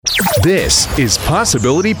This is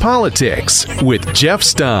Possibility Politics with Jeff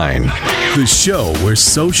Stein, the show where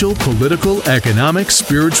social, political, economic,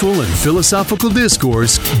 spiritual, and philosophical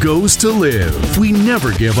discourse goes to live. We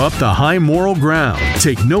never give up the high moral ground,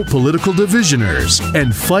 take no political divisioners,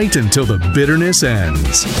 and fight until the bitterness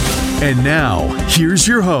ends. And now, here's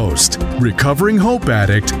your host, recovering hope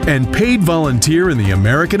addict and paid volunteer in the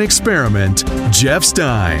American experiment, Jeff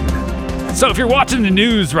Stein. So if you're watching the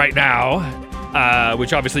news right now,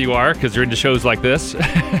 which obviously you are because you're into shows like this,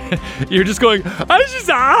 you're just going,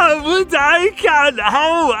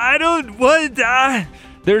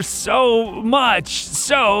 there's so much,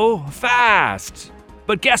 so fast.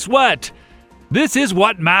 But guess what? This is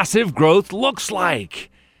what massive growth looks like.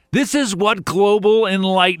 This is what global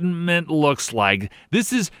enlightenment looks like.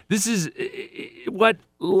 This is what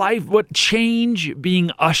change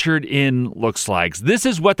being ushered in looks like. This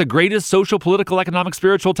is what the greatest social, political, economic,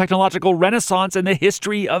 spiritual, technological renaissance in the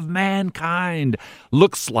history of mankind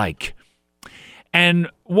looks like. And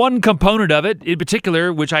one component of it, in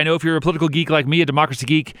particular, which I know if you're a political geek like me, a democracy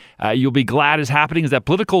geek, you'll be glad is happening, is that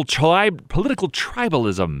political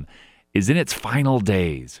tribalism is in its final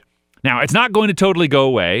days. Now, it's not going to totally go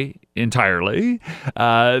away entirely.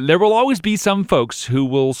 There will always be some folks who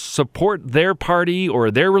will support their party or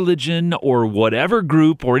their religion or whatever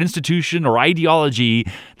group or institution or ideology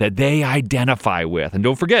that they identify with. And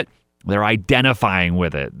don't forget, they're identifying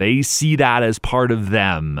with it. They see that as part of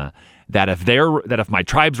them. That if my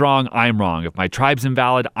tribe's wrong, I'm wrong. If my tribe's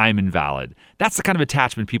invalid, I'm invalid. That's the kind of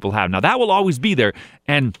attachment people have. Now, that will always be there.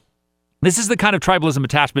 And this is the kind of tribalism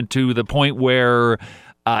attachment to the point where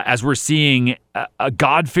as we're seeing, a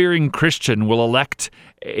God-fearing Christian will elect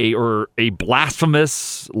a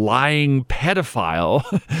blasphemous, lying pedophile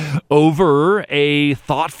over a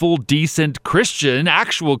thoughtful, decent Christian,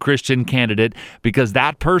 actual Christian candidate because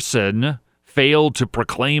that person failed to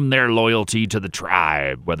proclaim their loyalty to the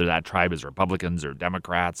tribe, whether that tribe is Republicans or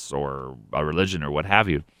Democrats or a religion or what have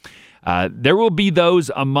you. There will be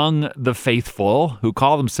those among the faithful who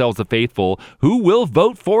call themselves the faithful who will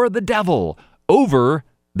vote for the devil over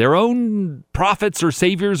their own prophets or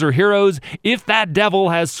saviors or heroes if that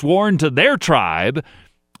devil has sworn to their tribe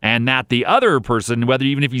and that the other person, whether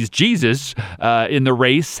even if he's Jesus in the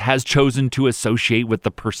race, has chosen to associate with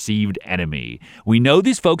the perceived enemy. We know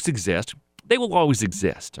these folks exist. They will always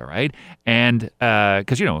exist, all right? And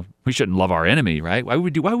because, we shouldn't love our enemy, right? Why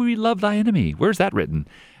would we love thy enemy? Where's that written?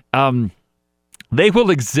 They will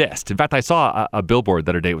exist. In fact, I saw a billboard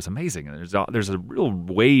the other day. It was amazing. There's a real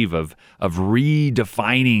wave of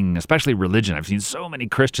redefining, especially religion. I've seen so many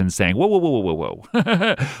Christians saying, whoa.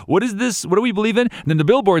 What is this? What do we believe in? And then the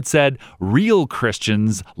billboard said, real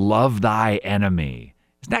Christians love thy enemy.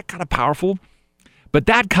 Isn't that kind of powerful? But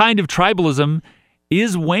that kind of tribalism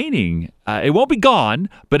is waning. It won't be gone,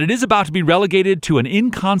 but it is about to be relegated to an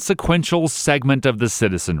inconsequential segment of the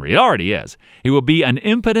citizenry. It already is. It will be an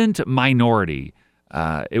impotent minority.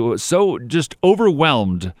 It was so just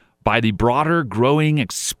overwhelmed by the broader, growing,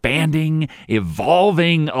 expanding,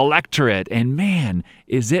 evolving electorate. And man,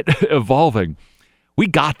 is it evolving. We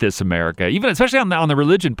got this, America. Even especially on the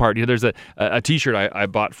religion part. There's a T-shirt I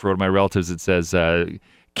bought for one of my relatives that says,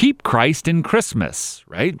 keep Christ in Christmas,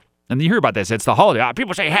 right? And you hear about this. It's the holiday.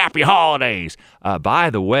 People say happy holidays. By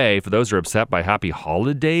the way, for those who are upset by happy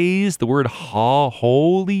holidays, the word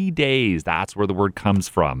holy days, that's where the word comes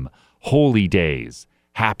from. Holy days.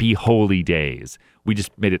 Happy holy days. We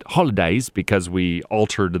just made it holidays because we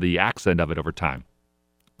altered the accent of it over time.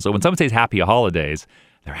 So when someone says happy holidays,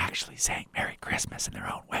 they're actually saying Merry Christmas in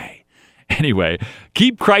their own way. Anyway,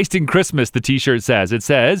 keep Christ in Christmas, the T-shirt says. It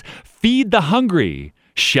says, feed the hungry,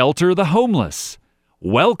 shelter the homeless,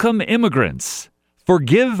 welcome immigrants,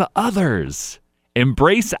 forgive others,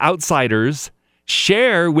 embrace outsiders,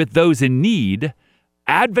 share with those in need,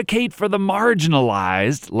 advocate for the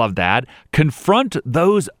marginalized, love that, confront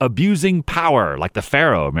those abusing power, like the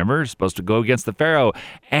Pharaoh, remember? Supposed to go against the Pharaoh,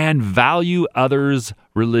 and value others'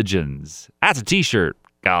 religions. That's a T-shirt.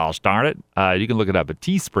 Gosh darn it. You can look it up. But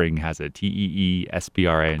Teespring has a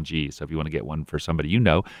Teespring. So if you want to get one for somebody you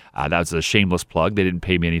know, that was a shameless plug. They didn't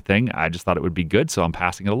pay me anything. I just thought it would be good, so I'm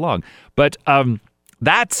passing it along. But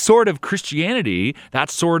that sort of Christianity, and I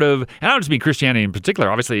don't just mean Christianity in particular,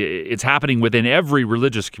 obviously it's happening within every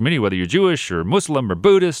religious community, whether you're Jewish or Muslim or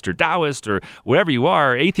Buddhist or Taoist or whatever you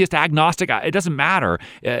are, atheist, agnostic, it doesn't matter.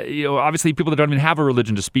 Obviously people that don't even have a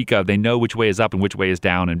religion to speak of, they know which way is up and which way is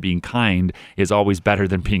down, and being kind is always better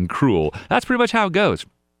than being cruel. That's pretty much how it goes.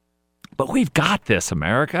 But we've got this,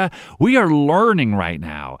 America. We are learning right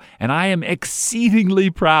now. And I am exceedingly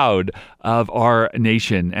proud of our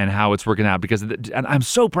nation and how it's working out, because and I'm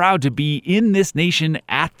so proud to be in this nation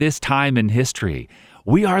at this time in history.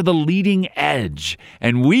 We are the leading edge,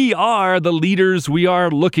 and we are the leaders we are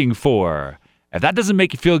looking for. If that doesn't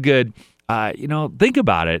make you feel good, think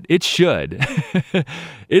about it. It should.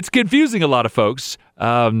 It's confusing a lot of folks.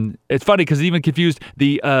 It's funny because it even confused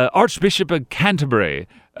the Archbishop of Canterbury.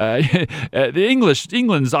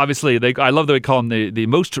 England's obviously, I love that we call him the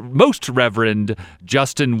most Reverend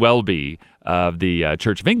Justin Welby of the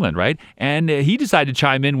Church of England, right? And he decided to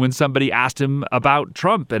chime in when somebody asked him about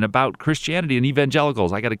Trump and about Christianity and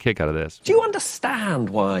evangelicals. I got a kick out of this. Do you understand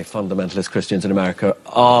why fundamentalist Christians in America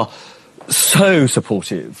are so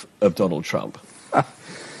supportive of Donald Trump?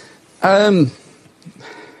 There's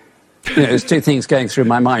two things going through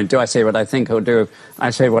my mind. Do I say what I think, or do I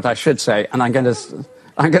say what I should say? And I'm going to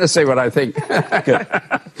say what I think.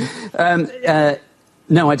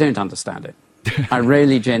 No, I don't understand it. I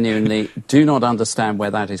really genuinely do not understand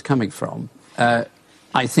where that is coming from. I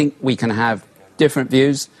think we can have different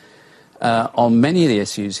views on many of the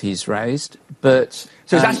issues he's raised, but...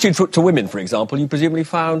 So his attitude to women, for example, you presumably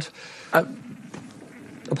found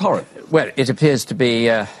abhorrent? Well, it appears to be,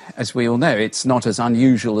 as we all know, it's not as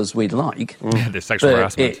unusual as we'd like. The sexual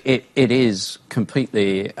harassment. It is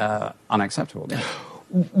completely unacceptable. Yeah.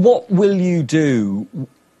 What will you do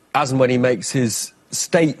as and when he makes his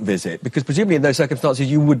state visit? Because presumably in those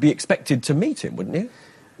circumstances you would be expected to meet him, wouldn't you?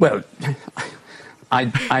 Well,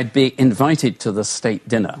 I'd be invited to the state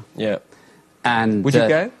dinner. Yeah. And would you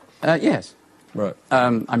go? Yes. Right.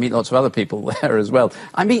 I meet lots of other people there as well.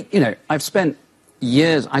 I mean, I spent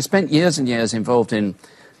years and years involved in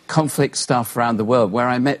conflict stuff around the world, where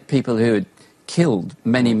I met people who had killed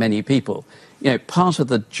many, many people. Part of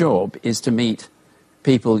the job is to meet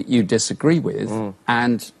people you disagree with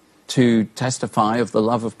and to testify of the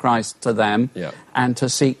love of Christ to them, and to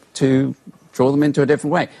seek to draw them into a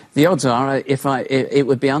different way. The odds are, it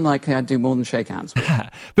would be unlikely I'd do more than shake hands with them.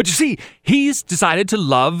 But you see, he's decided to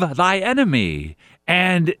love thy enemy.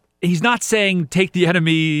 And he's not saying take the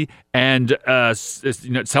enemy and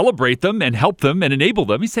celebrate them and help them and enable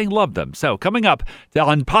them. He's saying love them. So coming up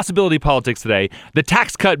on Possibility Politics today, the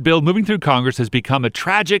tax cut bill moving through Congress has become a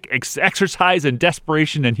tragic exercise in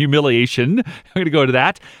desperation and humiliation. I'm going to go to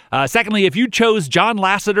that. Secondly, if you chose John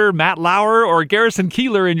Lasseter, Matt Lauer, or Garrison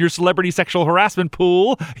Keillor in your celebrity sexual harassment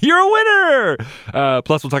pool, you're a winner.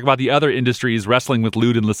 Plus, we'll talk about the other industries wrestling with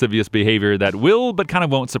lewd and lascivious behavior that will but kind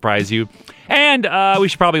of won't surprise you. And we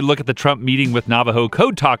should probably look at the Trump meeting with Navajo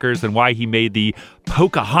code talkers and why he made the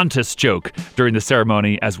Pocahontas joke during the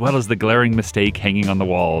ceremony, as well as the glaring mistake hanging on the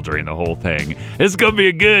wall during the whole thing. This is going to be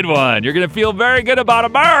a good one. You're going to feel very good about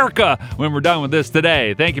America when we're done with this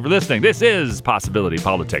today. Thank you for listening. This is Possibility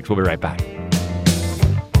Politics. We'll be right back.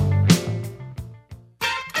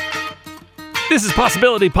 This is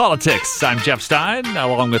Possibility Politics. I'm Jeff Stein,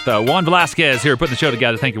 along with Juan Velasquez here putting the show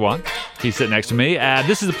together. Thank you, Juan. He's sitting next to me.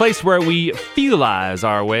 This is a place where we feelize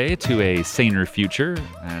our way to a saner future,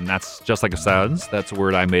 and that's just like it sounds. That's a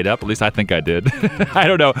word I made up. At least I think I did. I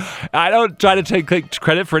don't know. I don't try to take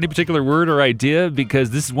credit for any particular word or idea,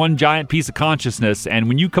 because this is one giant piece of consciousness, and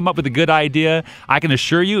when you come up with a good idea, I can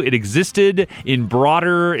assure you it existed in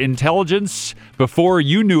broader intelligence before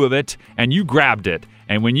you knew of it, and you grabbed it.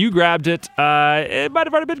 And when you grabbed it, it might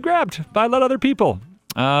have already been grabbed by a lot of other people.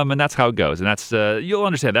 And that's how it goes. And that's, you'll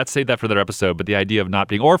understand, save that for their episode. But the idea of not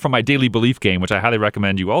being, or from my Daily Belief Game, which I highly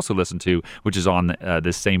recommend you also listen to, which is on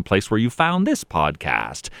this same place where you found this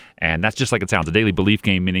podcast. And that's just like it sounds, a daily belief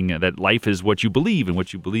game, meaning that life is what you believe, and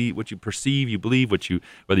what you believe, what you perceive, you believe,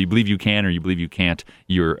 whether you believe you can or you believe you can't,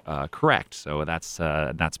 you're correct. So that's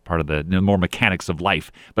part of the more mechanics of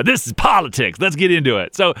life. But this is politics. Let's get into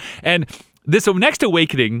it. So, and this next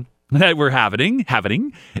awakening that we're having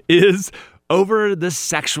is over the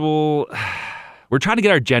sexual. We're trying to get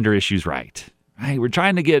our gender issues right? We're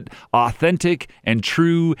trying to get authentic and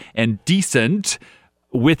true and decent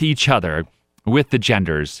with each other, with the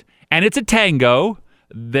genders. And it's a tango.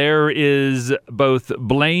 There is both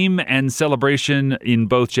blame and celebration in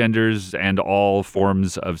both genders and all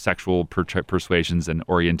forms of sexual persuasions and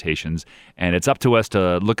orientations. And it's up to us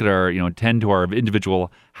to look at our, tend to our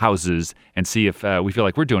individual houses and see if we feel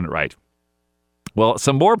like we're doing it right. Well,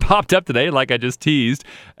 some more popped up today, like I just teased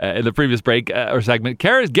in the previous break or segment.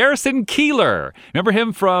 Garrison Keillor. Remember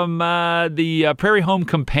him from the Prairie Home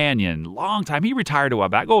Companion? Long time. He retired a while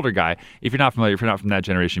back. Older guy. If you're not familiar, if you're not from that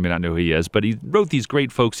generation, you may not know who he is. But he wrote these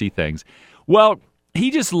great folksy things. Well,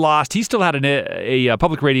 he just lost. He still had a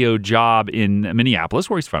public radio job in Minneapolis,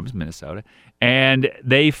 where he's from, is Minnesota. And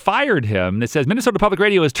they fired him. It says Minnesota Public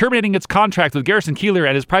Radio is terminating its contract with Garrison Keillor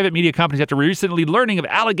and his private media companies after recently learning of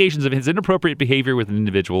allegations of his inappropriate behavior with an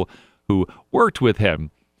individual who worked with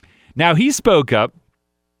him. Now, he spoke up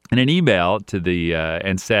in an email to the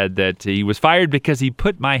and said that he was fired because he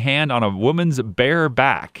put my hand on a woman's bare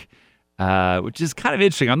back, which is kind of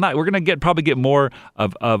interesting. We're going to probably get more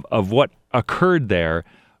of what occurred there,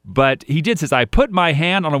 but he says, I put my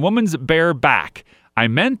hand on a woman's bare back. I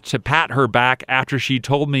meant to pat her back after she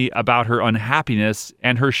told me about her unhappiness,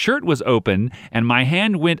 and her shirt was open, and my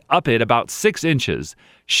hand went up it about 6 inches.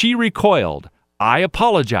 She recoiled. I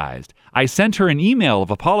apologized. I sent her an email of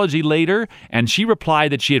apology later, and she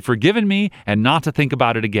replied that she had forgiven me and not to think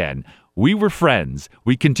about it again. We were friends.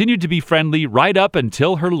 We continued to be friendly right up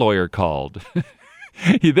until her lawyer called.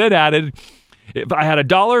 He then added, if I had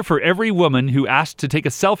 $1 for every woman who asked to take a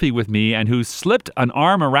selfie with me and who slipped an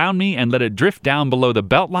arm around me and let it drift down below the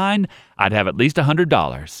belt line, I'd have at least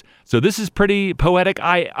 $100. So this is pretty poetic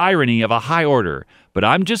irony of a high order. But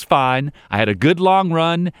I'm just fine. I had a good long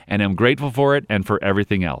run, and I'm grateful for it and for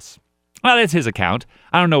everything else. Well, that's his account.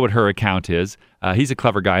 I don't know what her account is. He's a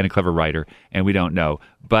clever guy and a clever writer, and we don't know.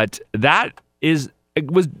 But that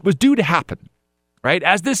was due to happen, right?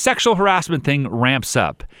 As this sexual harassment thing ramps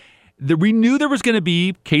up, we knew there was going to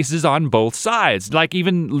be cases on both sides, like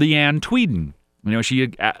even Leanne Tweeden. You know,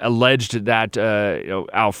 she alleged that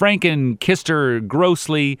Al Franken kissed her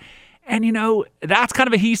grossly, and that's kind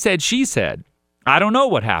of a he said, she said. I don't know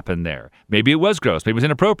what happened there. Maybe it was gross. Maybe it was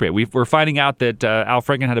inappropriate. We're finding out that Al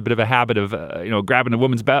Franken had a bit of a habit of grabbing a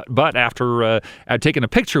woman's butt after taking a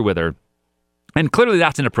picture with her. And clearly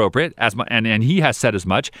that's inappropriate, and he has said as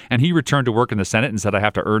much. And he returned to work in the Senate and said, I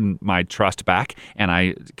have to earn my trust back, and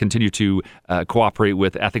I continue to cooperate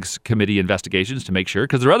with ethics committee investigations to make sure.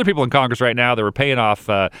 Because there are other people in Congress right now that were paying off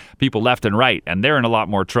people left and right, and they're in a lot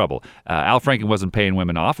more trouble. Al Franken wasn't paying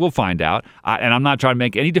women off. We'll find out. And I'm not trying to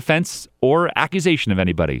make any defense or accusation of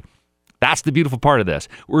anybody. That's the beautiful part of this.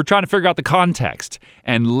 We're trying to figure out the context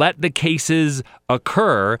and let the cases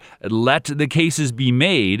occur, let the cases be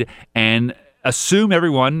made, and assume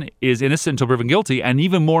everyone is innocent until proven guilty, and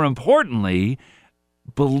even more importantly,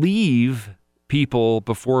 believe people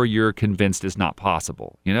before you're convinced it's not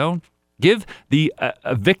possible. Give the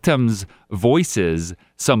victims' voices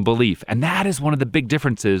some belief, and that is one of the big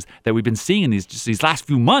differences that we've been seeing in these last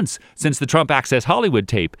few months since the Trump Access Hollywood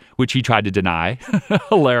tape, which he tried to deny.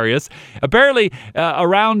 Hilarious. Apparently,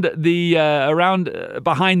 around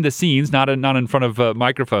behind the scenes, not in front of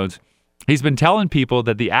microphones. He's been telling people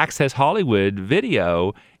that the Access Hollywood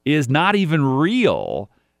video is not even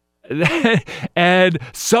real. And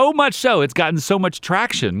so much so, it's gotten so much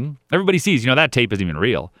traction. Everybody sees, that tape isn't even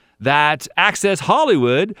real. That Access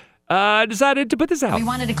Hollywood decided to put this out. We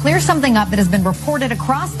wanted to clear something up that has been reported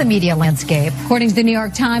across the media landscape. According to the New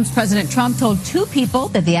York Times, President Trump told 2 people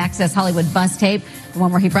that the Access Hollywood bus tape, the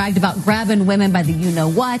one where he bragged about grabbing women by the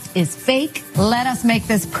you-know-what, is fake. Let us make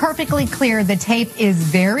this perfectly clear. The tape is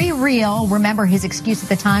very real. Remember, his excuse at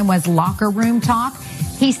the time was locker room talk.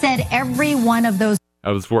 He said every one of those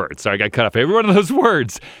words. Sorry, I got cut off. Every one of those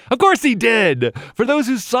words. Of course he did. For those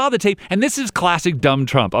who saw the tape, and this is classic dumb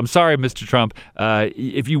Trump. I'm sorry, Mr. Trump.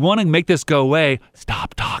 If you want to make this go away,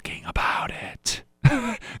 stop talking about it.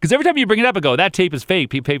 Because every time you bring it up and go, that tape is fake,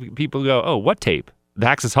 people go, oh, what tape? The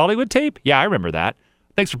Access Hollywood tape? Yeah, I remember that.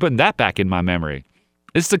 Thanks for putting that back in my memory.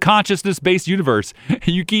 It's a consciousness-based universe.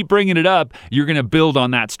 You keep bringing it up, you're going to build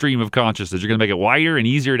on that stream of consciousness. You're going to make it wider and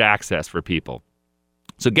easier to access for people.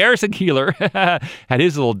 So Garrison Keillor had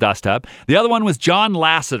his little dust up. The other one was John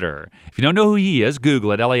Lasseter. If you don't know who he is,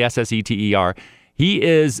 Google it, Lasseter. He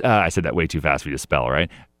is, I said that way too fast for you to spell, right?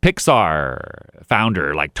 Pixar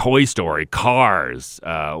founder, like Toy Story, Cars,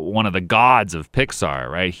 one of the gods of Pixar,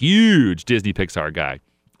 right? Huge Disney Pixar guy.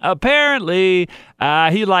 Apparently,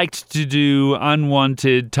 he liked to do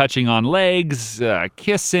unwanted touching on legs,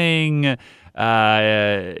 kissing.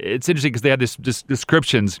 It's interesting because they had this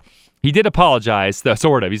descriptions. He did apologize,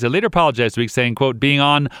 sort of. He said later apologized to me, saying, quote, being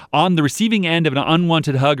on the receiving end of an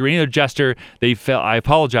unwanted hug or any other gesture, I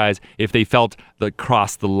apologize if they felt that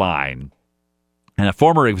crossed the line. And a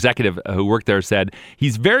former executive who worked there said,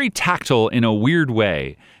 he's very tactile in a weird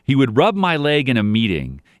way. He would rub my leg in a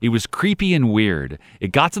meeting. It was creepy and weird.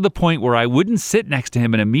 It got to the point where I wouldn't sit next to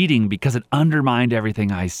him in a meeting because it undermined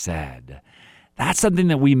everything I said. That's something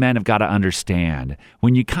that we men have got to understand.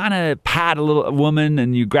 When you kind of pat a woman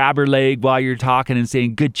and you grab her leg while you're talking and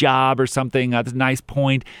saying good job or something, that's a nice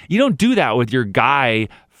point. You don't do that with your guy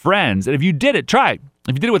friends. And if you did it, try it.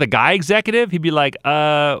 If you did it with a guy executive, he'd be like,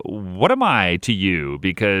 what am I to you?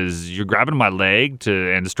 Because you're grabbing my leg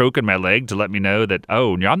and stroking my leg to let me know that,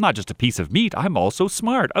 oh, I'm not just a piece of meat. I'm also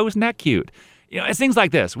smart. Oh, isn't that cute? It's things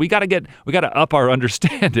like this. We got to up our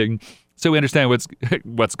understanding so we understand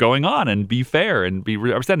what's going on and be fair and be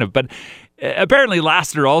representative. But apparently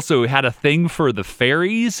Lasseter also had a thing for the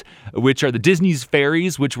fairies, which are the Disney's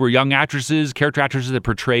fairies, which were young character actresses that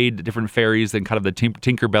portrayed different fairies and kind of the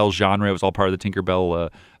Tinkerbell genre. It was all part of the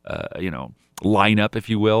Tinkerbell, lineup, if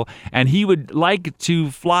you will. And he would like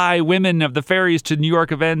to fly women of the fairies to New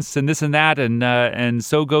York events and this and that. And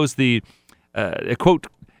so goes the quote.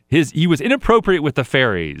 He was inappropriate with the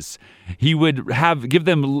fairies. He would give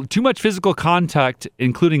them too much physical contact,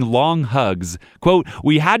 including long hugs. Quote,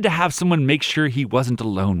 we had to have someone make sure he wasn't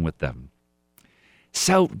alone with them.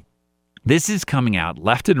 So this is coming out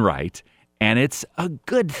left and right, and it's a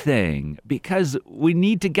good thing because we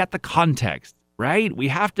need to get the context, right? We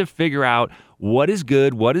have to figure out what is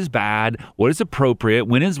good, what is bad, what is appropriate,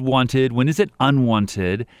 when is wanted, when is it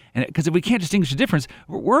unwanted. And because if we can't distinguish the difference,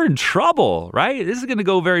 we're in trouble, right? This is going to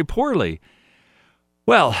go very poorly.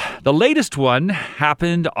 Well, the latest one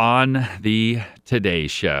happened on the Today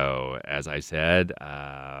Show, as I said.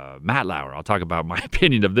 Matt Lauer, I'll talk about my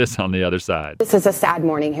opinion of this on the other side. This is a sad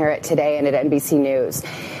morning here at Today and at NBC News.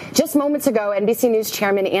 Just moments ago, NBC News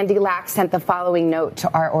Chairman Andy Lack sent the following note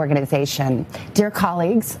to our organization. Dear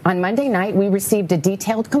colleagues, on Monday night, we received a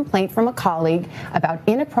detailed complaint from a colleague about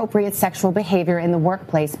inappropriate sexual behavior in the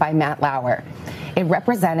workplace by Matt Lauer. It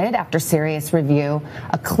represented, after serious review,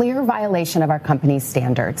 a clear violation of our company's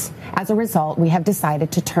standards. As a result, we have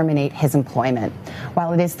decided to terminate his employment.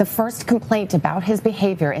 While it is the first complaint about his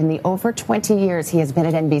behavior in the over 20 years he has been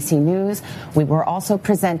at NBC News, we were also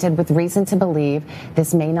presented with reason to believe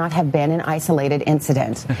this may not have been an isolated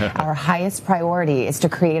incident. Our highest priority is to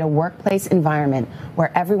create a workplace environment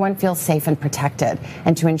where everyone feels safe and protected,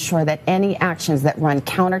 and to ensure that any actions that run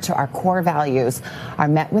counter to our core values are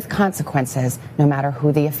met with consequences, no matter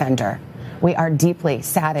who the offender. We are deeply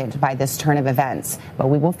saddened by this turn of events, but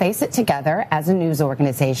we will face it together as a news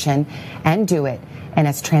organization and do it in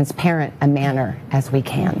as transparent a manner as we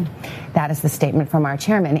can. That is the statement from our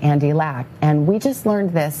chairman, Andy Lack, and we just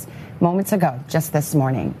learned this moments ago, just this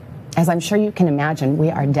morning. As I'm sure you can imagine, we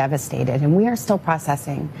are devastated, and we are still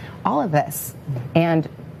processing all of this. And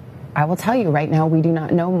I will tell you right now, we do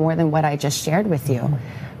not know more than what I just shared with you,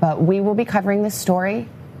 but we will be covering this story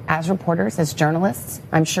as reporters, as journalists.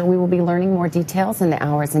 I'm sure we will be learning more details in the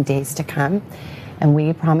hours and days to come, and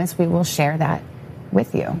we promise we will share that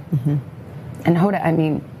with you. Mm-hmm. And Hoda, I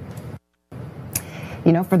mean,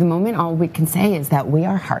 for the moment, all we can say is that we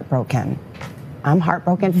are heartbroken. I'm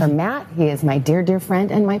heartbroken for Matt. He is my dear, dear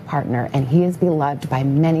friend and my partner, and he is beloved by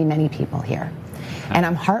many, many people here. And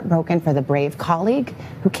I'm heartbroken for the brave colleague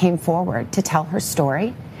who came forward to tell her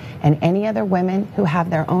story, and any other women who have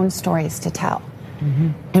their own stories to tell. Mm-hmm.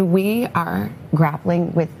 And we are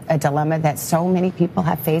grappling with a dilemma that so many people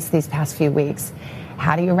have faced these past few weeks.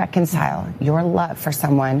 How do you reconcile your love for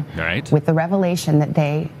someone with the revelation that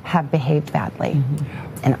they have behaved badly?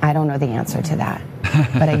 Mm-hmm. And I don't know the answer to that.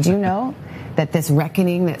 But I do know that this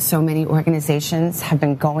reckoning that so many organizations have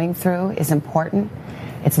been going through is important.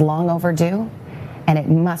 It's long overdue. And it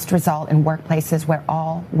must result in workplaces where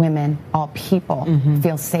all women, all people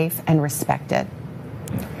feel safe and respected.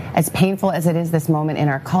 As painful as it is this moment in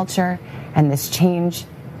our culture, and this change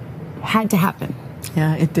had to happen.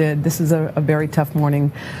 Yeah, it did. This is a very tough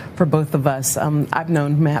morning for both of us. I've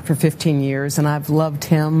known Matt for 15 years, and I've loved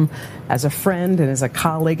him as a friend and as a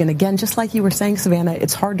colleague. And again, just like you were saying, Savannah,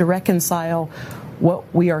 it's hard to reconcile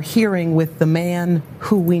what we are hearing with the man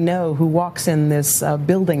who we know, who walks in this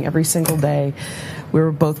building every single day. We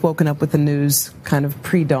were both woken up with the news kind of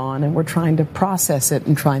pre-dawn, and we're trying to process it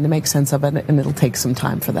and trying to make sense of it, and it'll take some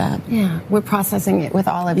time for that. Yeah, we're processing it with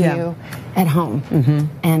all of you at home. Mm-hmm.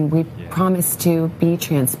 And we promise to be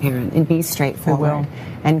transparent and be straightforward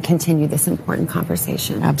and continue this important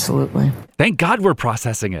conversation. Absolutely. Thank God we're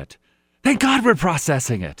processing it. Thank God we're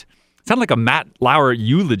processing it. Sounded like a Matt Lauer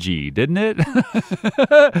eulogy, didn't it?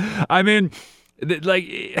 I mean,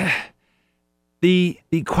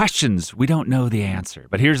 the questions, we don't know the answer.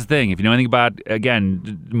 But here's the thing. If you know anything about,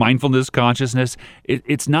 again, mindfulness, consciousness,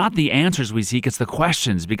 it's not the answers we seek, it's the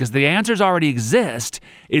questions. Because the answers already exist.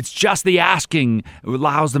 It's just the asking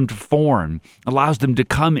allows them to form, allows them to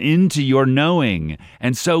come into your knowing.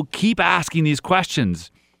 And so keep asking these questions.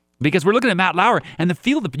 Because we're looking at Matt Lauer and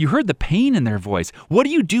you heard the pain in their voice. What do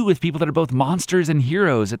you do with people that are both monsters and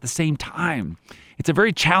heroes at the same time? It's a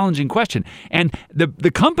very challenging question. And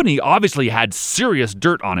the company obviously had serious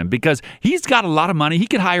dirt on him because he's got a lot of money. He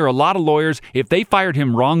could hire a lot of lawyers if they fired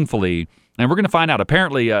him wrongfully. And we're going to find out.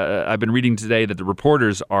 Apparently, I've been reading today that the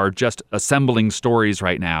reporters are just assembling stories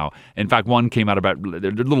right now. In fact, one came out about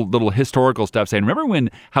little historical stuff saying, remember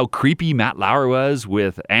how creepy Matt Lauer was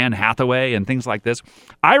with Anne Hathaway and things like this?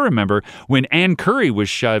 I remember when Ann Curry was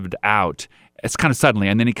shoved out. It's kind of suddenly.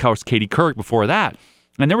 And then, of course, Katie Couric before that.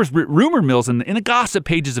 And there was rumor mills in the gossip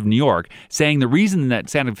pages of New York saying the reason that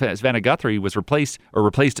Savannah Guthrie was replaced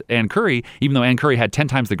Ann Curry, even though Ann Curry had 10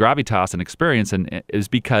 times the gravitas and experience, is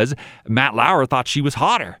because Matt Lauer thought she was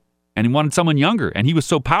hotter and he wanted someone younger. And he was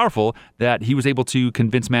so powerful that he was able to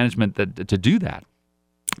convince management to do that.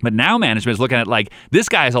 But now management is looking at like, this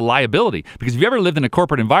guy is a liability. Because if you ever lived in a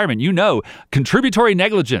corporate environment, you know, contributory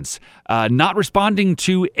negligence, not responding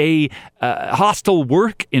to a hostile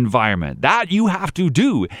work environment, that you have to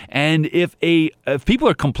do. And if people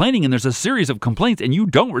are complaining and there's a series of complaints and you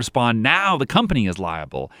don't respond, now the company is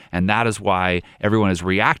liable. And that is why everyone is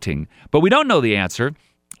reacting. But we don't know the answer.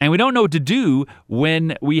 And we don't know what to do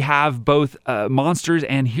when we have both monsters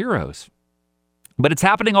and heroes. But it's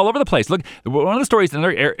happening all over the place. Look, one of the stories in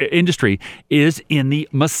another industry is in the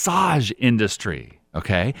massage industry.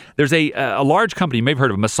 Okay, there's a large company, you may have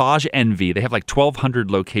heard of Massage Envy. They have like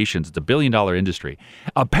 1,200 locations. It's $1 billion industry.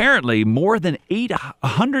 Apparently, more than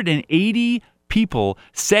 180 people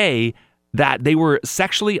say that they were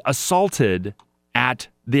sexually assaulted at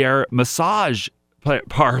their massage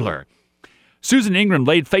parlor. Susan Ingram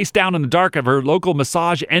laid face down in the dark of her local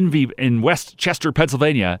Massage Envy in West Chester,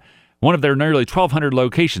 Pennsylvania, one of their nearly 1,200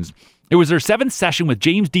 locations. It was her 7th session with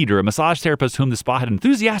James Dieter, a massage therapist whom the spa had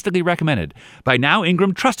enthusiastically recommended. By now,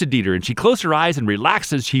 Ingram trusted Dieter, and she closed her eyes and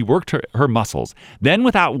relaxed as she worked her muscles. Then,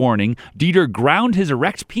 without warning, Dieter ground his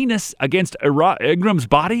erect penis against Ingram's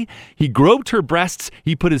body. He groped her breasts.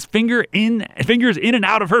 He put his fingers in and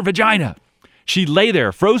out of her vagina. She lay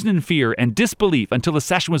there, frozen in fear and disbelief until the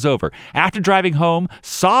session was over. After driving home,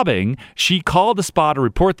 sobbing, she called the spa to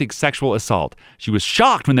report the sexual assault. She was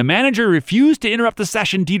shocked when the manager refused to interrupt the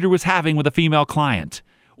session Dieter was having with a female client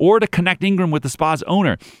or to connect Ingram with the spa's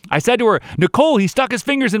owner. I said to her, "Nicole, he stuck his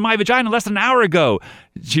fingers in my vagina less than an hour ago,"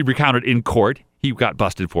 she recounted in court. He got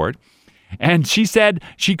busted for it. And she said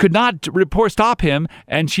she could not stop him,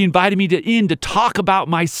 and she invited me in to talk about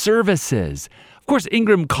my services. Of course,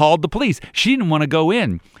 Ingram called the police. She didn't want to go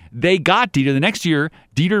in. They got Dieter. The next year,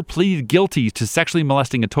 Dieter pleaded guilty to sexually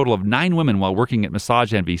molesting a total of 9 women while working at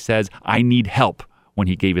Massage Envy. Says, "I need help," when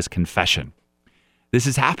he gave his confession. This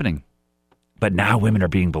is happening. But now women are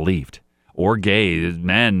being believed. Or gay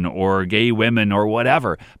men, or gay women, or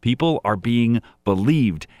whatever. People are being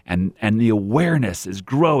believed, and the awareness is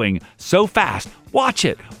growing so fast. Watch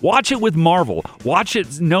it. Watch it with Marvel. Watch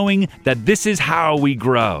it knowing that this is how we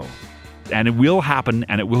grow. And it will happen,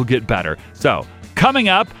 and it will get better. So, coming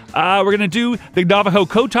up, we're going to do the Navajo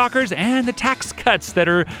Code Talkers and the tax cuts that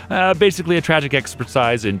are basically a tragic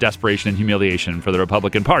exercise in desperation and humiliation for the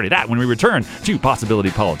Republican Party. That when we return to Possibility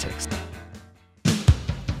Politics.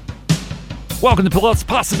 Welcome to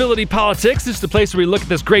Possibility Politics. This is the place where we look at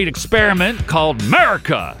this great experiment called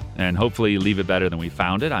America and hopefully leave it better than we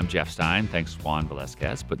found it. I'm Jeff Stein. Thanks, Juan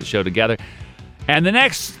Velasquez. Put the show together. And the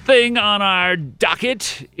next thing on our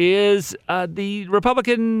docket is the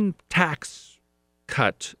Republican tax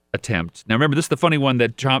cut attempt. Now, remember, this is the funny one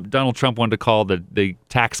that Donald Trump wanted to call the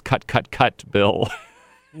tax cut bill.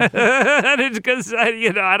 It's because,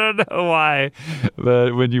 I don't know why,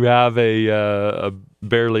 but when you have a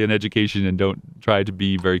barely an education and don't try to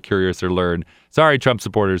be very curious or learn. Sorry, Trump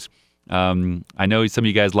supporters. I know some of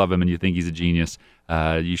you guys love him and you think he's a genius.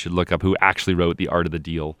 You should look up who actually wrote The Art of the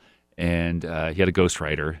Deal. And he had a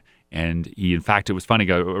ghostwriter. And he, in fact, it was funny.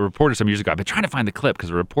 A reporter some years ago, I've been trying to find the clip because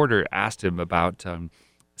a reporter asked him about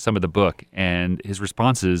some of the book. And his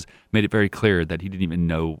responses made it very clear that he didn't even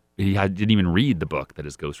know, didn't even read the book that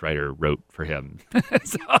his ghostwriter wrote for him.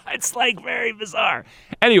 So it's like very bizarre.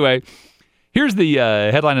 Anyway, here's the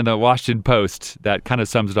headline in the Washington Post that kind of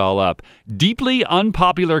sums it all up. Deeply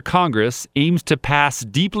unpopular Congress aims to pass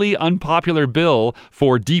deeply unpopular bill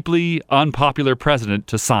for deeply unpopular president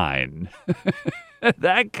to sign.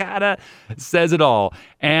 That kind of says it all.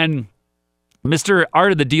 And Mr.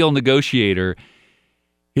 Art of the Deal negotiator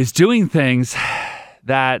is doing things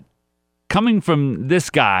that, coming from this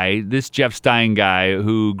guy, this Jeff Stein guy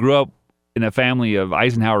who grew up in a family of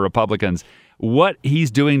Eisenhower Republicans, what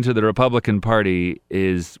he's doing to the Republican Party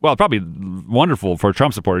is, well, probably wonderful for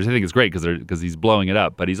Trump supporters. I think it's great because he's blowing it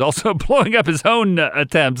up, but he's also blowing up his own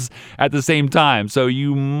attempts at the same time. So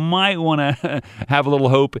you might want to have a little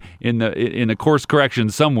hope in a course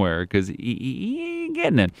correction somewhere, because he ain't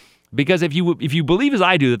getting it. Because if you believe, as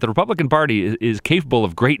I do, that the Republican Party is capable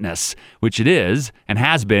of greatness, which it is and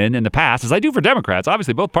has been in the past, as I do for Democrats,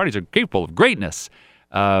 obviously both parties are capable of greatness,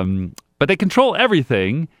 but they control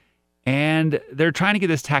everything. And they're trying to get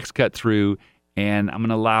this tax cut through, and I'm going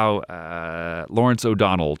to allow Lawrence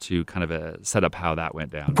O'Donnell to kind of set up how that went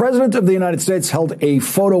down. The President of the United States held a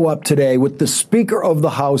photo up today with the Speaker of the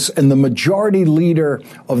House and the Majority Leader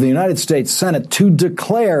of the United States Senate to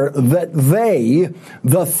declare that they,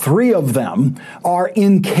 the three of them, are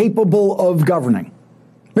incapable of governing.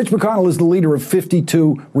 Mitch McConnell is the leader of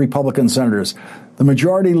 52 Republican senators, the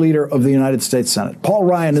Majority Leader of the United States Senate. Paul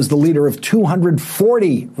Ryan is the leader of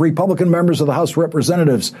 240 Republican members of the House of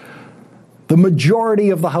Representatives, the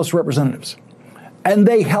majority of the House of Representatives. And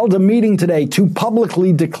they held a meeting today to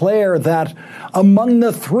publicly declare that among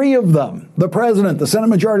the three of them, the President, the Senate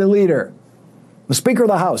Majority Leader, the Speaker of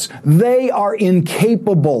the House, they are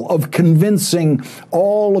incapable of convincing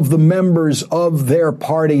all of the members of their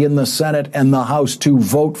party in the Senate and the House to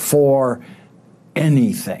vote for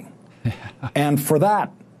anything. And for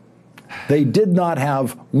that, they did not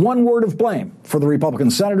have one word of blame for the Republican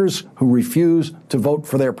senators who refused to vote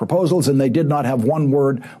for their proposals, and they did not have one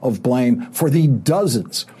word of blame for the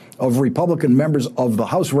dozens of Republican members of the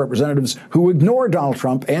House of Representatives who ignored Donald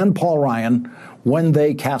Trump and Paul Ryan when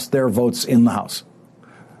they cast their votes in the House.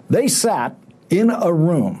 They sat in a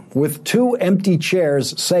room with two empty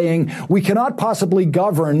chairs saying, "We cannot possibly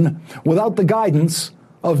govern without the guidance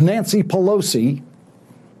of Nancy Pelosi,"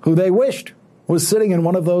 who they wished was sitting in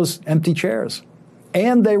one of those empty chairs.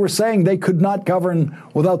 And they were saying they could not govern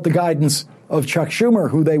without the guidance of Chuck Schumer,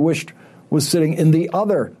 who they wished was sitting in the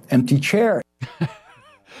other empty chair.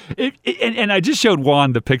 And I just showed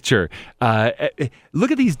Juan the picture.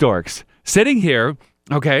 Look at these dorks sitting here.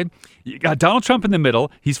 Okay, you got Donald Trump in the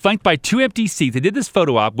middle. He's flanked by two empty seats. They did this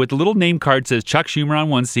photo op with the little name card says Chuck Schumer on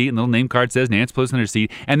one seat, and the little name card says Nancy Pelosi on their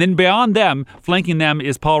seat. And then beyond them, flanking them,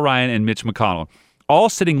 is Paul Ryan and Mitch McConnell, all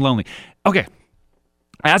sitting lonely. Okay,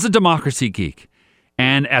 as a democracy geek,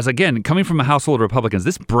 and as, again, coming from a household of Republicans,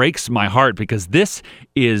 this breaks my heart because this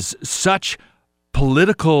is such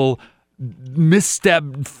political misstep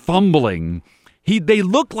fumbling. They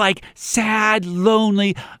look like sad,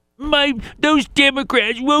 lonely, those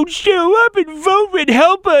Democrats won't show up and vote and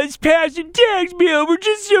help us pass a tax bill. We're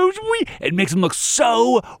just so weak. It makes them look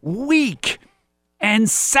so weak and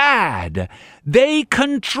sad. They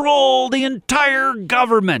control the entire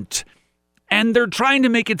government. And they're trying to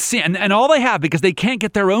make it seem, and all they have, because they can't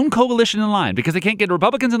get their own coalition in line, because they can't get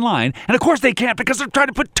Republicans in line, and of course they can't because they're trying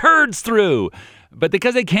to put turds through. But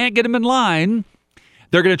because they can't get them in line,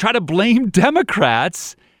 they're going to try to blame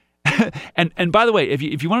Democrats. And by the way, if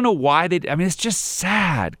you want to know why it's just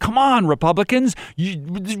sad. Come on, Republicans. We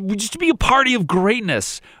used to be a party of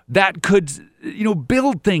greatness that could,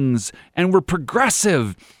 build things, and were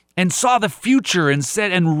progressive and saw the future and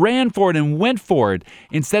said and ran for it and went for it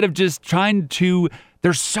instead of just trying to.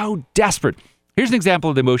 They're so desperate. Here's an example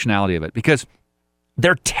of the emotionality of it, because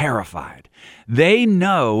they're terrified. They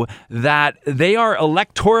know that they are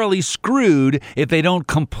electorally screwed if they don't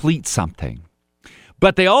complete something.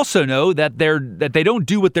 But they also know that they don't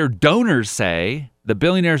do what their donors say, the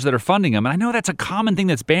billionaires that are funding them. And I know that's a common thing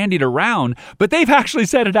that's bandied around, but they've actually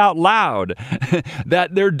said it out loud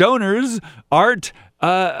that their donors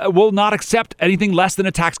will not accept anything less than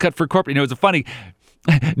a tax cut for corporate. It's a funny.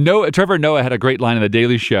 Trevor Noah had a great line on The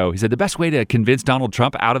Daily Show. He said the best way to convince Donald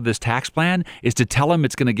Trump out of this tax plan is to tell him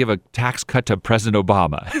it's going to give a tax cut to President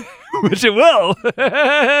Obama, which it will,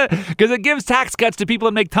 because it gives tax cuts to people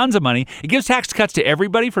that make tons of money. It gives tax cuts to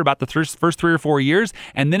everybody for about the first 3 or 4 years,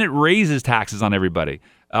 and then it raises taxes on everybody.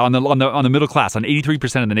 On the middle class, on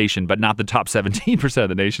 83% of the nation, but not the top 17% of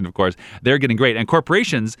the nation, of course. They're getting great. And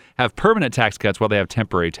corporations have permanent tax cuts while they have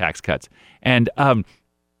temporary tax cuts. And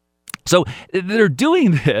so they're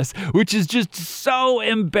doing this, which is just so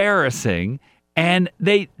embarrassing. And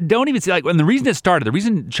they don't even see, and the reason it started, the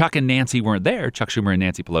reason Chuck and Nancy weren't there, Chuck Schumer and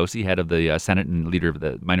Nancy Pelosi, head of the Senate and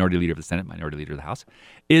minority leader of the Senate, minority leader of the House,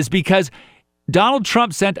 is because Donald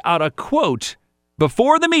Trump sent out a quote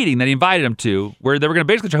before the meeting that he invited him to, where they were going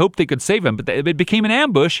to basically hope they could save him, but it became an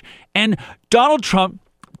ambush. And Donald Trump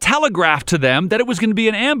telegraphed to them that it was going to be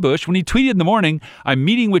an ambush when he tweeted in the morning, "I'm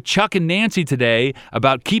meeting with Chuck and Nancy today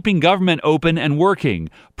about keeping government open and working.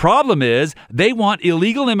 Problem is, they want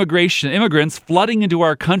illegal immigrants flooding into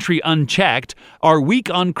our country unchecked, are weak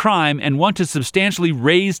on crime, and want to substantially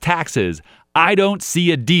raise taxes. I don't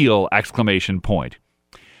see a deal!" !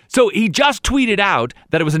 So he just tweeted out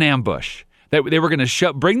that it was an ambush, that they were going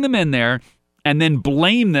to bring them in there and then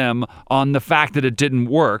blame them on the fact that it didn't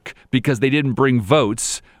work because they didn't bring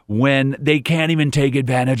votes when they can't even take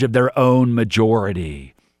advantage of their own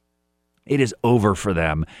majority. It is over for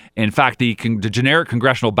them. In fact, the generic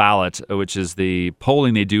congressional ballot, which is the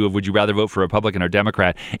polling they do of would you rather vote for Republican or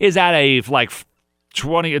Democrat, is at a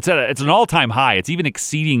 20. It's an all-time high. It's even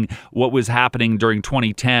exceeding what was happening during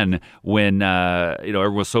 2010 when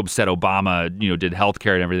everyone was so upset Obama did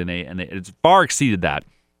healthcare and everything, and it's far exceeded that.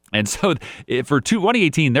 And so for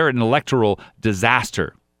 2018, they're an electoral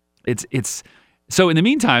disaster. It's so in the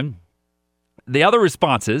meantime, the other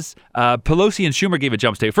responses, Pelosi and Schumer gave a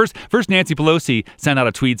jump state. First, Nancy Pelosi sent out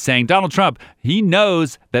a tweet saying Donald Trump, he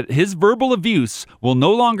knows that his verbal abuse will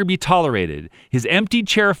no longer be tolerated. His empty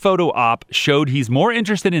chair photo op showed he's more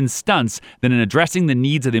interested in stunts than in addressing the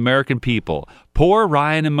needs of the American people. Poor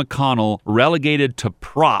Ryan and McConnell relegated to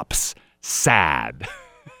props. Sad.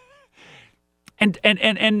 And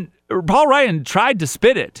Paul Ryan tried to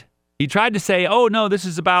spit it. He tried to say, oh, no, this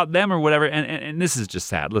is about them or whatever. And this is just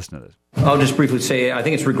sad. Listen to this. I'll just briefly say I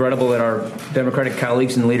think it's regrettable that our Democratic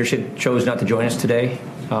colleagues in leadership chose not to join us today.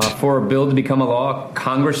 For a bill to become a law,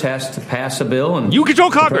 Congress has to pass a bill. And you control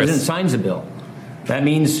Congress. The president signs a bill. That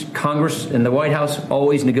means Congress and the White House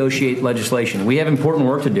always negotiate legislation. We have important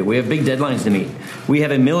work to do. We have big deadlines to meet. We have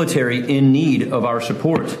a military in need of our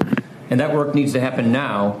support. And that work needs to happen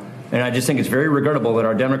now. And I just think it's very regrettable that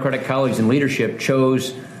our Democratic colleagues in leadership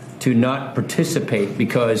chose to not participate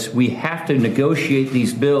because we have to negotiate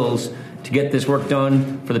these bills to get this work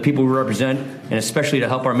done for the people we represent and especially to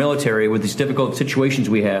help our military with these difficult situations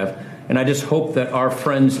we have. And I just hope that our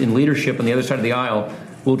friends in leadership on the other side of the aisle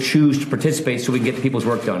will choose to participate so we can get the people's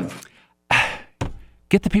work done.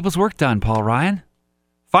 Get the people's work done, Paul Ryan.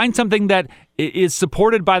 Find something that is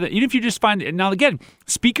supported by even if you just find, now again,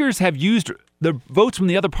 speakers have used the votes from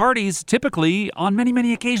the other parties typically on many,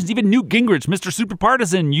 many occasions. Even Newt Gingrich, Mr. Super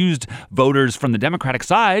Partisan, used voters from the Democratic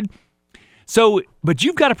side. So, but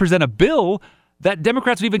you've got to present a bill that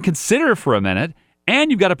Democrats would even consider for a minute,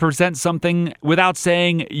 and you've got to present something without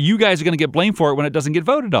saying you guys are going to get blamed for it when it doesn't get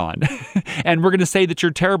voted on. And we're going to say that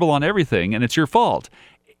you're terrible on everything and it's your fault.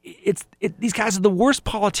 These guys are the worst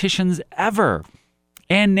politicians ever.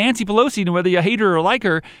 And Nancy Pelosi, whether you hate her or like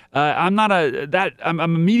her, I'm a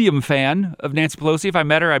medium fan of Nancy Pelosi. If I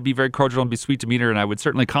met her, I'd be very cordial and be sweet to meet her, and I would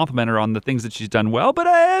certainly compliment her on the things that she's done well. But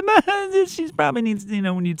she's probably needs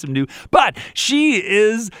some new. But she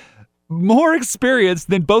is more experienced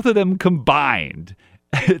than both of them combined.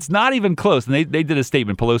 It's not even close. And they did a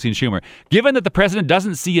statement, Pelosi and Schumer. Given that the president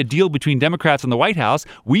doesn't see a deal between Democrats and the White House,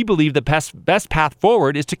 we believe the best path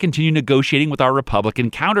forward is to continue negotiating with our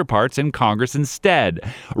Republican counterparts in Congress instead.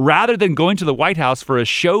 Rather than going to the White House for a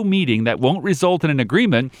show meeting that won't result in an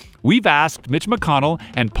agreement, we've asked Mitch McConnell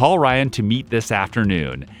and Paul Ryan to meet this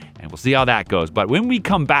afternoon. And we'll see how that goes. But when we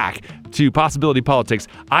come back to Possibility Politics,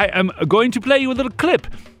 I am going to play you a little clip.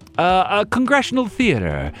 A congressional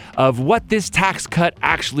theater of what this tax cut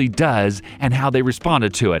actually does and how they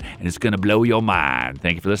responded to it. And it's going to blow your mind.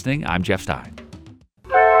 Thank you for listening. I'm Jeff Stein.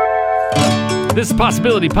 This is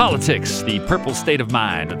Possibility Politics, the purple state of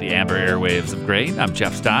mind of the amber airwaves of grain. I'm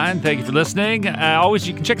Jeff Stein. Thank you for listening. Always,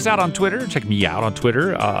 you can check us out on Twitter. Check me out on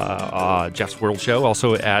Twitter, Jeff's World Show.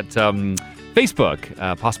 Also at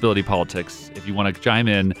Facebook, Possibility Politics. If you want to chime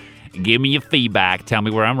in, give me your feedback. Tell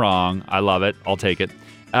me where I'm wrong. I love it. I'll take it.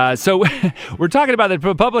 So we're talking about the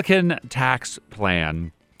Republican tax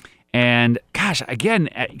plan. And gosh, again,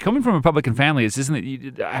 coming from a Republican family,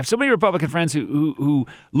 I have so many Republican friends who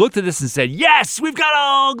looked at this and said, yes, we've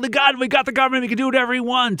got the government, we can do whatever we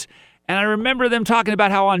want. And I remember them talking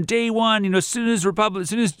about how on day one, as soon as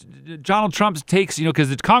Donald Trump takes,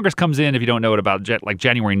 because Congress comes in, if you don't know it, about like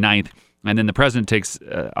January 9th. And then the president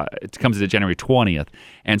it comes to January 20th.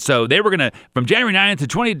 And so they were going to, from January 9th to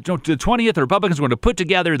the 20th, the Republicans were going to put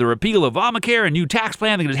together the repeal of Obamacare, a new tax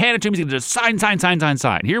plan. They're going to hand it to him. He's going to just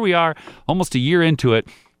sign. Here we are, almost a year into it,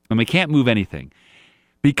 and we can't move anything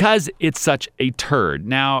because it's such a turd.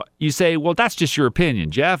 Now, you say, well, that's just your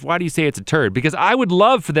opinion, Jeff. Why do you say it's a turd? Because I would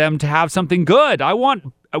love for them to have something good.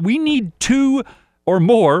 We need two or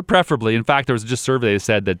more, preferably. In fact, there was just a survey that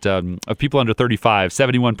said that of people under 35,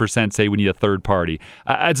 71% say we need a third party.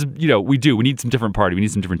 We do. We need some different party. We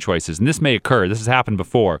need some different choices. And this may occur. This has happened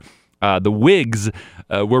before. the Whigs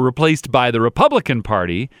were replaced by the Republican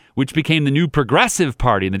Party, which became the new Progressive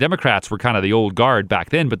Party. And the Democrats were kind of the old guard back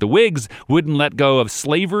then, but the Whigs wouldn't let go of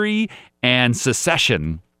slavery and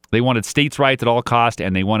secession. They wanted states' rights at all costs,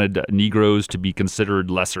 and they wanted Negroes to be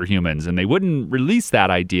considered lesser humans. And they wouldn't release that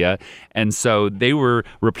idea. And so they were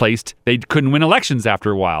replaced. They couldn't win elections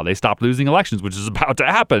after a while. They stopped losing elections, which is about to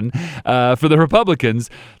happen for the Republicans.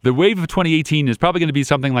 The wave of 2018 is probably going to be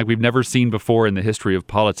something like we've never seen before in the history of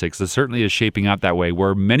politics. It certainly is shaping up that way,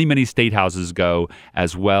 where many, many state houses go,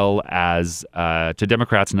 as well as to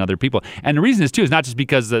Democrats and other people. And the reason is, too, is not just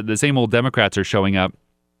because the same old Democrats are showing up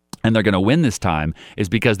and they're going to win this time, is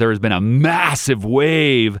because there has been a massive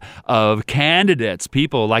wave of candidates,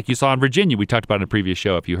 people like you saw in Virginia. We talked about in a previous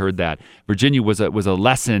show, if you heard that. Virginia was a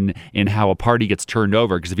lesson in how a party gets turned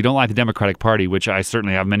over, because if you don't like the Democratic Party, which I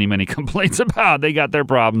certainly have many, many complaints about, they got their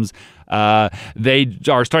problems. They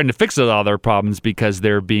are starting to fix all their problems because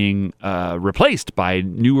they're being replaced by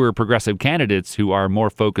newer progressive candidates who are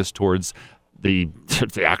more focused towards the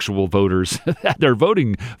actual voters that they're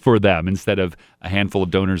voting for them, instead of a handful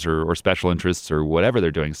of donors or special interests or whatever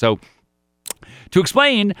they're doing. So to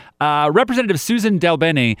explain, Representative Susan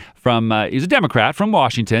DelBene is a Democrat from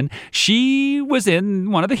Washington. She was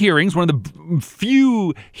in one of the hearings, one of the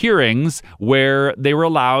few hearings where they were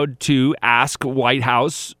allowed to ask White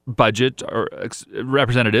House budget or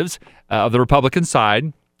representatives of the Republican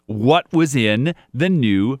side what was in the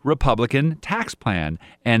new Republican tax plan.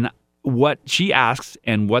 And what she asks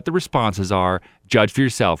and what the responses are, judge for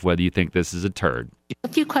yourself whether you think this is a turd. A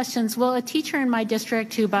few questions. Will a teacher in my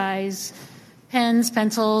district who buys pens,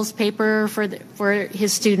 pencils, paper for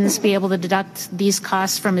his students be able to deduct these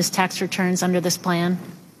costs from his tax returns under this plan?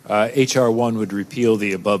 H.R. 1 would repeal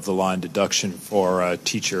the above-the-line deduction for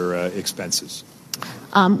teacher expenses.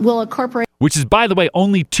 Will a corporation... Which is, by the way,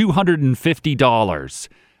 only $250.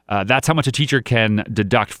 That's how much a teacher can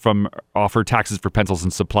deduct from offer taxes for pencils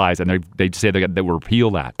and supplies, and they say they will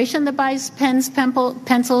repeal that. That buys pens,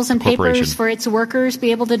 pencils, and papers for its workers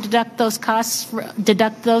be able to deduct those costs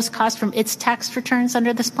from its tax returns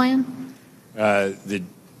under this plan? The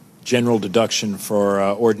general deduction for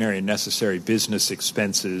ordinary and necessary business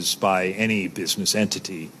expenses by any business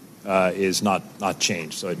entity is not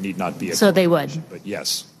changed, so it need not be. So they would. But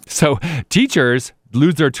yes. So teachers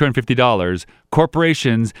lose their $250.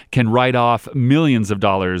 Corporations can write off millions of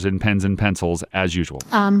dollars in pens and pencils as usual.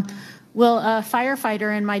 Will a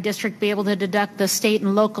firefighter in my district be able to deduct the state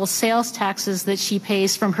and local sales taxes that she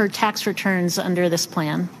pays from her tax returns under this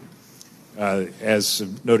plan? As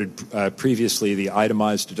noted previously, the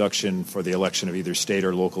itemized deduction for the election of either state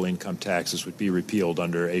or local income taxes would be repealed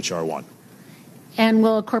under H.R. 1. And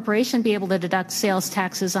will a corporation be able to deduct sales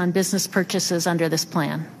taxes on business purchases under this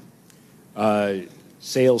plan?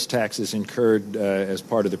 Sales taxes incurred as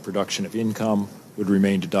part of the production of income would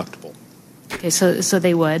remain deductible. Okay, so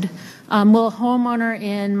they would. Will a homeowner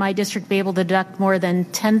in my district be able to deduct more than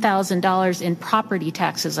 $10,000 in property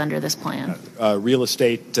taxes under this plan? Real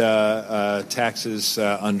estate taxes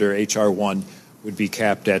under H.R. 1 would be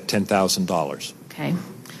capped at $10,000. Okay.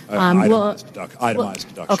 Itemized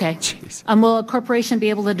deduction. Okay. Will a corporation be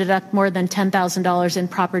able to deduct more than $10,000 in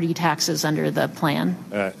property taxes under the plan?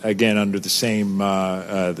 Again, under the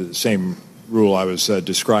same rule I was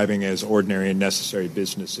describing as ordinary and necessary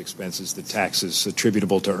business expenses, the taxes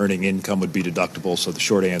attributable to earning income would be deductible. So the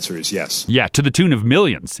short answer is yes. Yeah, to the tune of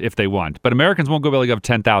millions if they want. But Americans won't go able to give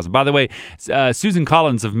 $10,000. By the way, Susan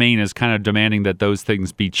Collins of Maine is kind of demanding that those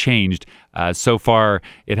things be changed. So far,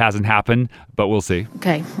 it hasn't happened, but we'll see.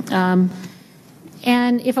 Okay.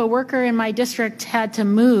 And if a worker in my district had to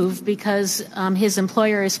move because his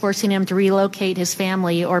employer is forcing him to relocate his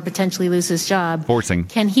family or potentially lose his job,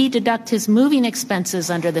 can he deduct his moving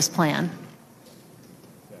expenses under this plan?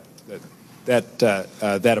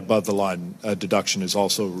 That above-the-line deduction is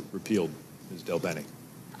also repealed, Ms. DelBene.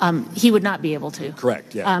 He would not be able to.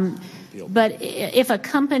 Correct, yeah. But if a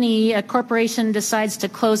corporation decides to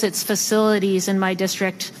close its facilities in my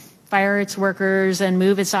district, fire its workers, and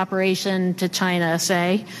move its operation to China,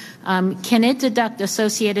 say, can it deduct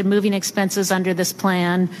associated moving expenses under this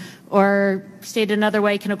plan? Or, stated another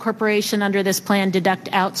way, can a corporation under this plan deduct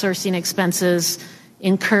outsourcing expenses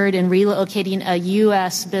incurred in relocating a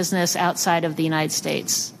U.S. business outside of the United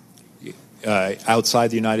States? Outside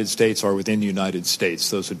the United States or within the United States,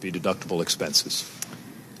 those would be deductible expenses.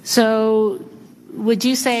 So would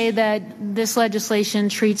you say that this legislation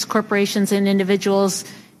treats corporations and individuals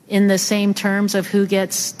in the same terms of who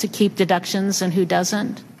gets to keep deductions and who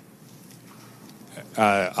doesn't?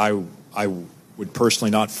 I would personally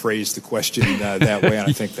not phrase the question that way, and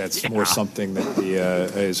I think that's more something that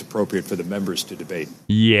is appropriate for the members to debate.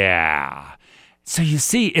 Yeah. So you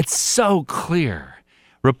see, it's so clear.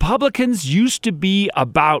 Republicans used to be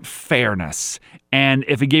about fairness. And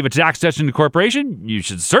if it gave a tax deduction to a corporation, you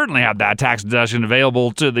should certainly have that tax deduction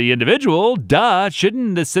available to the individual. Duh.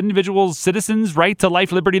 Shouldn't this individual's citizens' right to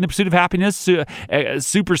life, liberty, and the pursuit of happiness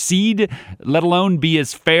supersede, let alone be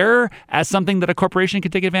as fair as something that a corporation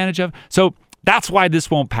can take advantage of? So that's why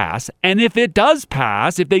this won't pass. And if it does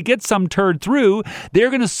pass, if they get some turd through,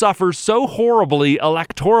 they're going to suffer so horribly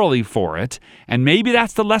electorally for it. And maybe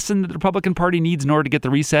that's the lesson that the Republican Party needs in order to get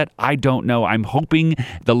the reset. I don't know. I'm hoping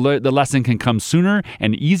the lesson can come sooner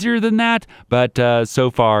and easier than that. But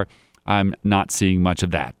so far, I'm not seeing much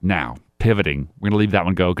of that. Now, pivoting. We're going to leave that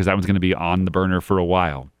one go because that one's going to be on the burner for a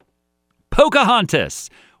while.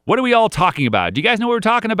 Pocahontas. What are we all talking about? Do you guys know what we're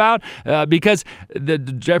talking about? Because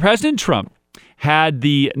President Trump had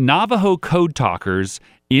the Navajo code talkers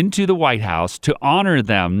into the White House to honor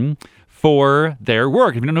them for their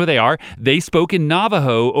work. If you don't know who they are, they spoke in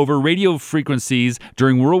Navajo over radio frequencies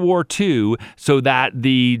during World War II so that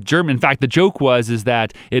the joke is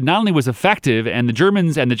that it not only was effective, and the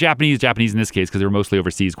Germans and the Japanese in this case, because they were mostly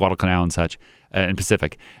overseas, Guadalcanal and such, in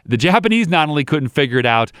Pacific, the Japanese not only couldn't figure it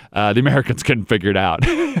out, the Americans couldn't figure it out.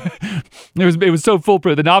 It was so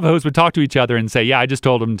foolproof. The Navajos would talk to each other and say, yeah, I just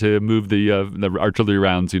told them to move the artillery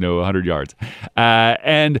rounds, 100 yards.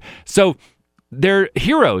 And so they're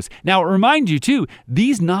heroes. Now, remind you, too,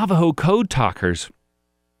 these Navajo code talkers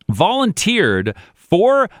volunteered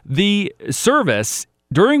for the service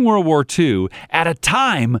during World War II at a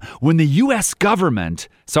time when the U.S. government,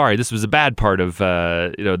 this was a bad part of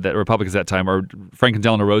the Republicans at that time, or Franklin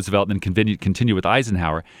Delano Roosevelt, and then continue with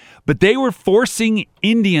Eisenhower, but they were forcing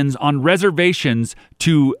Indians on reservations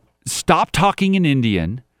to stop talking in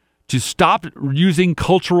Indian, to stop using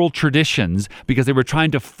cultural traditions, because they were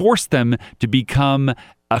trying to force them to become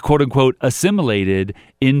quote-unquote assimilated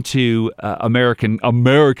into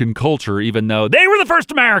American culture, even though they were the first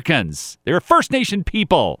Americans. They were First Nation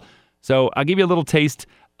people. So I'll give you a little taste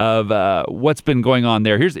of what's been going on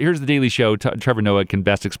there. Here's the Daily Show. Trevor Noah can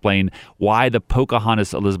best explain why the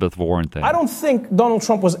Pocahontas Elizabeth Warren thing. I don't think Donald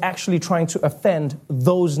Trump was actually trying to offend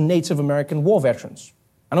those Native American war veterans.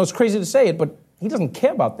 I know it's crazy to say it, but he doesn't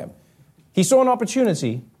care about them. He saw an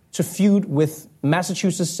opportunity to feud with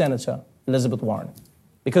Massachusetts Senator Elizabeth Warren,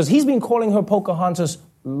 because he's been calling her Pocahontas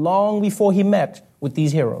long before he met with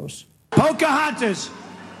these heroes. Pocahontas,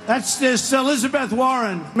 that's this Elizabeth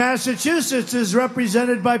Warren. Massachusetts is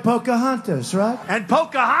represented by Pocahontas, right? And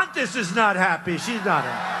Pocahontas is not happy. She's not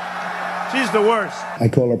happy. She's the worst. I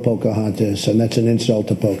call her Pocahontas, and that's an insult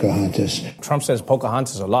to Pocahontas. Trump says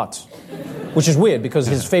Pocahontas a lot, which is weird because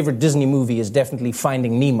his favorite Disney movie is definitely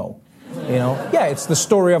Finding Nemo. Yeah, it's the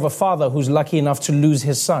story of a father who's lucky enough to lose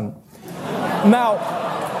his son. Now,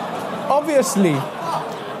 obviously,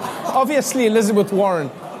 Elizabeth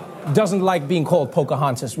Warren doesn't like being called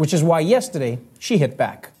Pocahontas, which is why yesterday she hit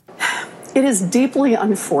back. It is deeply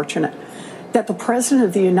unfortunate that the President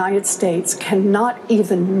of the United States cannot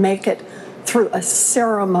even make it through a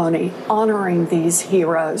ceremony honoring these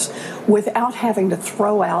heroes without having to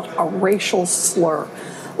throw out a racial slur.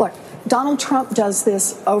 Look, Donald Trump does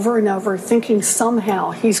this over and over, thinking somehow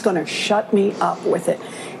he's going to shut me up with it.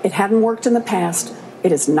 It hadn't worked in the past.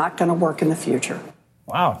 It is not going to work in the future.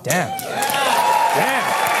 Wow, damn. Damn,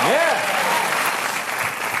 yeah.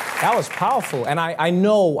 That was powerful. And I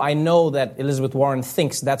know that Elizabeth Warren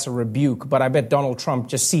thinks that's a rebuke, but I bet Donald Trump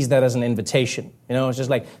just sees that as an invitation. It's just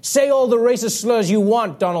like, say all the racist slurs you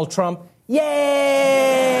want, Donald Trump.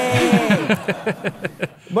 Yay!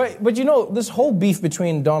 But this whole beef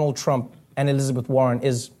between Donald Trump and Elizabeth Warren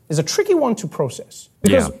is a tricky one to process.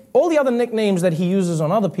 Because all the other nicknames that he uses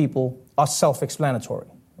on other people are self-explanatory,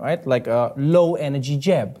 right? Like Low Energy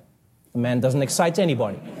Jeb. The man doesn't excite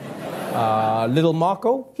anybody. Little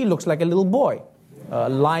Marco, he looks like a little boy.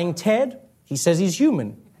 Lying Ted, he says he's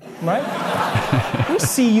human, right? We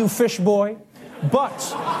see you, fish boy. But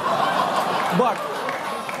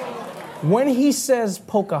when he says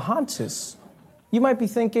Pocahontas, you might be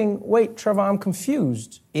thinking, wait, Trevor, I'm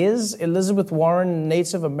confused. Is Elizabeth Warren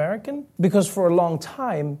Native American? Because for a long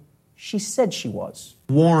time, she said she was.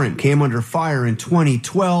 Warren came under fire in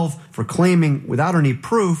 2012 for claiming, without any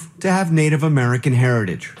proof, to have Native American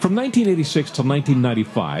heritage. From 1986 to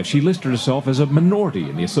 1995, she listed herself as a minority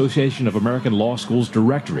in the Association of American Law Schools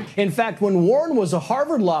directory. In fact, when Warren was a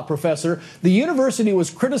Harvard law professor, the university was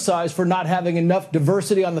criticized for not having enough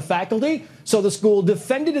diversity on the faculty, so the school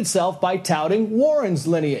defended itself by touting Warren's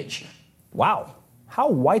lineage. Wow. How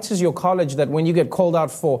white is your college that when you get called out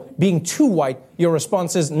for being too white, your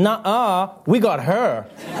response is, "Nuh-uh, we got her."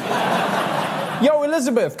 Yo,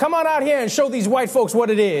 Elizabeth, come on out here and show these white folks what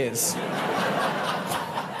it is.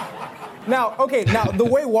 Now, the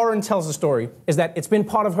way Warren tells the story is that it's been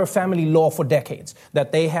part of her family law for decades,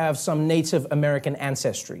 that they have some Native American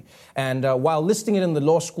ancestry. And while listing it in the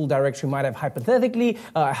law school directory might have hypothetically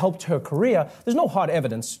helped her career, there's no hard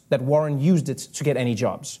evidence that Warren used it to get any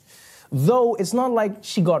jobs. Though it's not like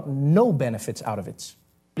she got no benefits out of it.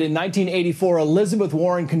 In 1984, Elizabeth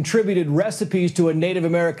Warren contributed recipes to a Native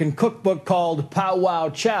American cookbook called Pow Wow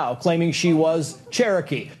Chow, claiming she was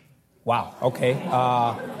Cherokee. Wow, okay.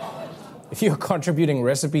 If you're contributing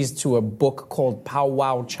recipes to a book called Pow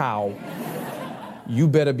Wow Chow, you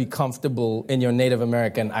better be comfortable in your Native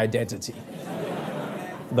American identity.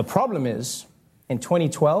 The problem is, in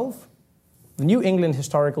 2012, the New England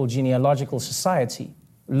Historical Genealogical Society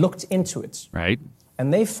looked into it. Right.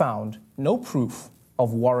 And they found no proof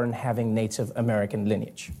of Warren having Native American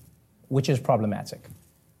lineage, which is problematic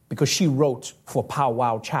because she wrote for Pow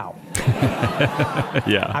Wow Chow.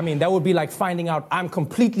 Yeah. I mean, that would be like finding out I'm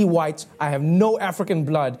completely white, I have no African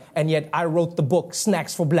blood, and yet I wrote the book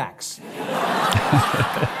Snacks for Blacks.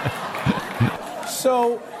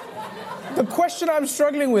 So, the question I'm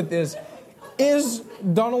struggling with is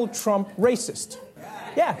Donald Trump racist?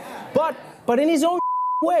 Yeah, but in his own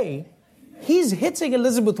way, he's hitting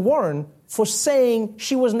Elizabeth Warren for saying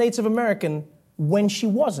she was Native American when she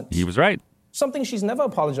wasn't. He was right. Something she's never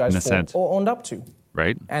apologized for or owned up to.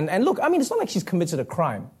 Right. And look, I mean, it's not like she's committed a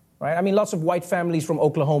crime, right? I mean, lots of white families from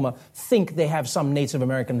Oklahoma think they have some Native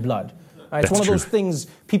American blood. It's one of those things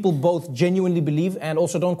people both genuinely believe and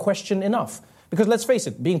also don't question enough. Because let's face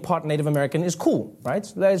it, being part Native American is cool, right?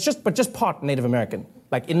 It's just part Native American.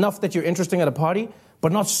 Like enough that you're interesting at a party,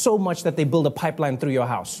 but not so much that they build a pipeline through your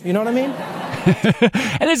house. You know what I mean?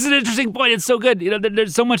 And this is an interesting point. It's so good. You know,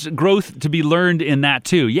 there's so much growth to be learned in that,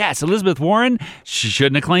 too. Yes, Elizabeth Warren, she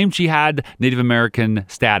shouldn't have claimed she had Native American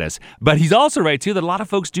status. But he's also right, too, that a lot of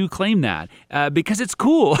folks do claim that because it's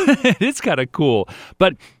cool. It's kind of cool.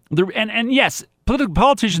 But, yes,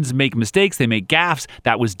 politicians make mistakes. They make gaffes.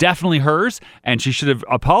 That was definitely hers, and she should have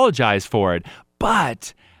apologized for it.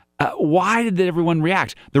 But why did everyone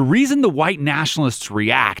react? The reason the white nationalists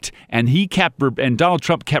react, and Donald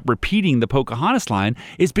Trump kept repeating the Pocahontas line,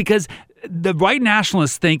 is because the white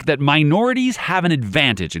nationalists think that minorities have an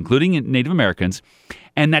advantage, including Native Americans,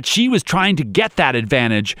 and that she was trying to get that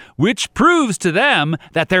advantage, which proves to them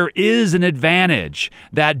that there is an advantage,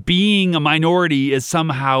 that being a minority is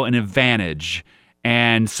somehow an advantage.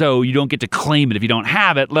 And so you don't get to claim it if you don't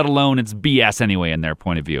have it, let alone it's BS anyway in their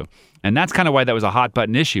point of view. And that's kind of why that was a hot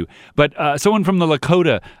button issue. But someone from the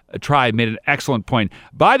Lakota tribe made an excellent point.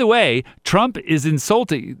 By the way, Trump is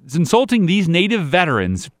insulting these Native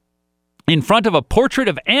veterans in front of a portrait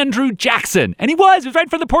of Andrew Jackson. And he was right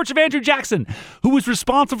for the portrait of Andrew Jackson, who was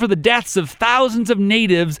responsible for the deaths of thousands of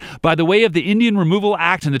natives by the way of the Indian Removal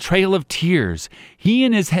Act and the Trail of Tears. He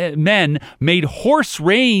and his men made horse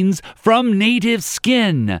reins from native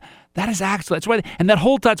skin. That is actually, that's why, and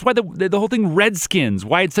that's why the whole thing, Redskins,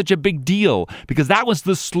 why it's such a big deal, because that was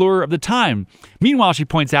the slur of the time. Meanwhile, she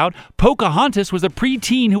points out, Pocahontas was a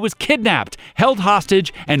preteen who was kidnapped, held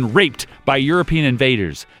hostage, and raped by European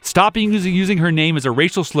invaders. Stop using her name as a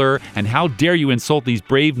racial slur, and how dare you insult these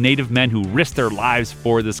brave Native men who risked their lives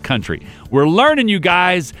for this country. We're learning, you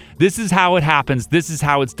guys. This is how it happens. This is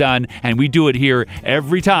how it's done, and we do it here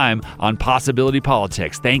every time on Possibility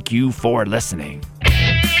Politics. Thank you for listening.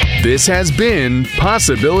 This has been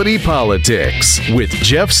Possibility Politics with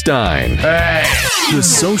Jeff Stein. The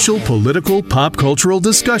social, political, pop cultural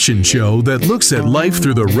discussion show that looks at life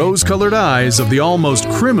through the rose-colored eyes of the almost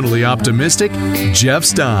criminally optimistic Jeff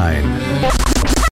Stein.